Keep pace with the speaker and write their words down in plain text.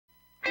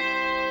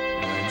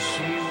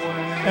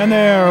and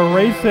they're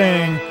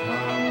racing.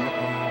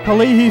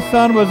 Kalihi's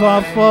Son was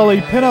off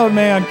slowly. Pinot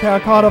Man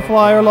caught a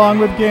flyer along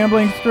with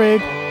Gambling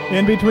Streak.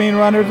 In between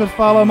runners is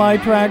Follow My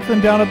Tracks,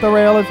 and down at the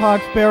rail is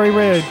Hawkesbury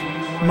Ridge.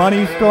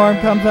 Money Storm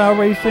comes out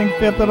racing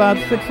fifth, about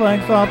 6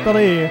 lengths off the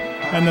lead,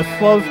 and the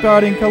slow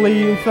starting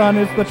Kalihi's Son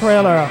is the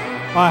trailer.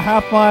 A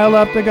half mile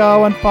left to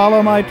go, and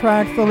Follow My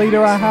Tracks the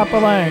leader a half a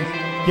length.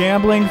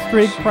 Gambling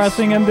Streak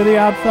pressing him to the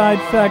outside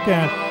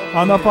second.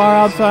 On the far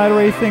outside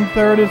racing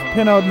third is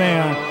Pinot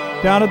Man.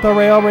 Down at the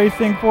rail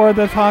racing fourth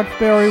is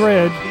Hawkesbury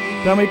Ridge.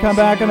 Then we come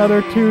back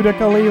another 2 to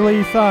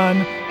Kalihi's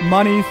Son.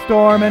 Money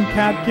Storm and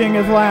Cat King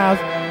is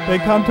last. They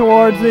come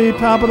towards the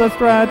top of the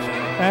stretch,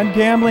 and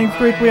Gambling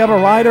Streak, we have a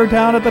rider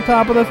down at the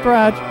top of the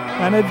stretch,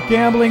 and it's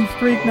Gambling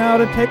Streak now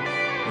to take